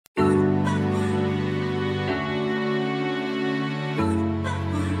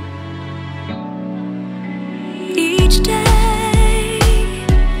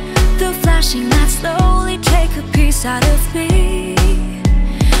inside of me.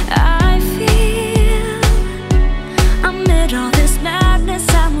 I feel amid all this madness,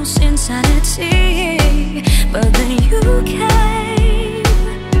 almost insanity. But then you came,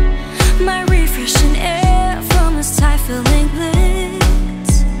 my refreshing air from a stifling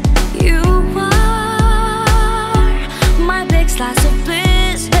bliss. You are my big slice of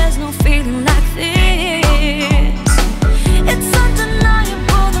bliss. There's no feeling like this. It's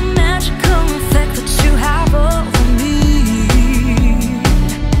undeniable, the magical effect that you have over me.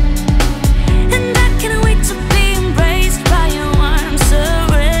 And I can't wait to be embraced by your warm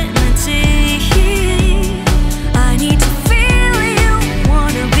serenity. I need to feel you,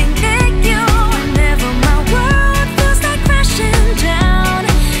 wanna be near you. Whenever my world feels like crashing down,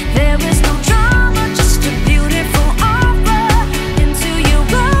 there is no drama, just a beautiful aura. Into your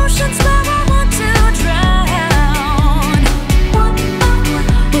oceans where I want to drown.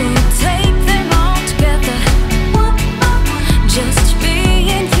 We'll take them all together, just me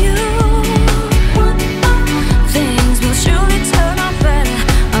and you. Things will surely turn out better.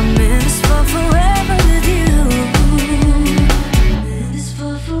 I'm in this for forever with you. I'm in this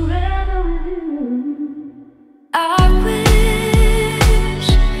for forever with you. I wish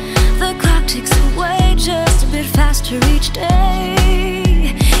the clock ticks away just a bit faster each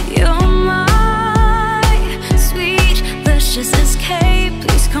day. You're my sweet, luscious escape.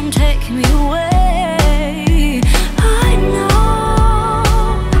 Please come take me away. I know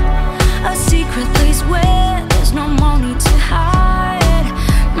a secret place where there's no more need to hide.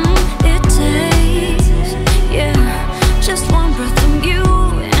 It takes, yeah, just one breath from you,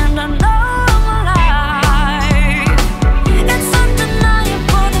 and I know I'm alive. It's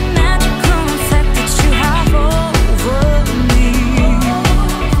undeniable, the magical effect that you have over me.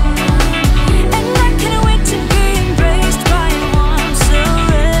 And I can't wait to be embraced by your warm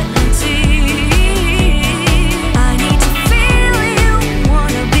serenity. I need to feel you,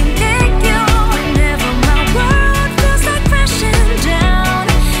 wanna be near you. Whenever my world feels like crashing down,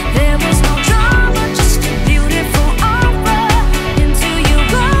 there is no drama, just a beautiful aura. Into your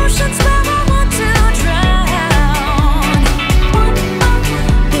oceans where I want to drown.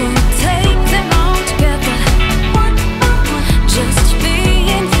 We'll take them all together, just me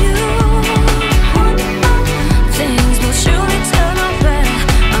and you. Things will surely turn out better.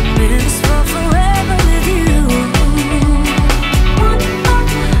 I'm in this for forever with you.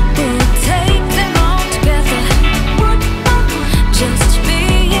 We'll take them all together, just me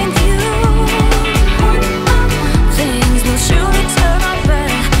and you. Things will surely turn out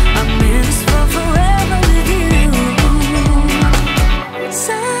better. I'm in this for forever with you.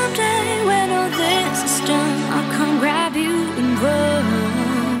 Someday when all this is done, I'll come grab you and run.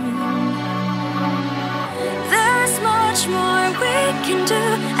 There's much more we can do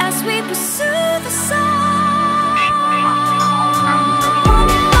as we pursue the sun.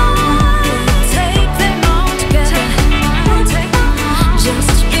 Take them all together,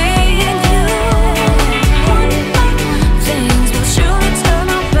 just me and you. Things will surely turn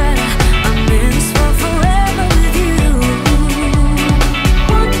out better. I'm in this for forever with you.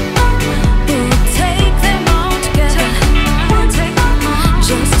 We'll take them all together,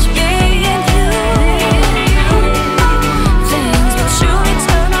 just me and you. Things will surely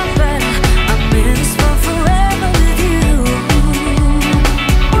turn out better. I'm in this for forever with you.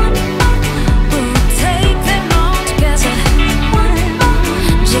 We'll take them all together,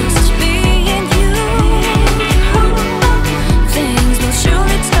 just me and you. Things will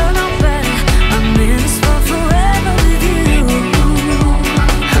surely turn out better. I'm in this for forever with you.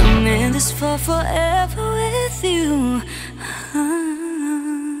 I'm in this for forever with you.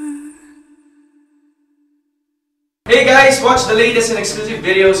 Hey guys, watch the latest and exclusive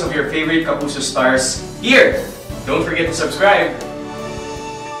videos of your favorite Kapuso stars here. Don't forget to subscribe.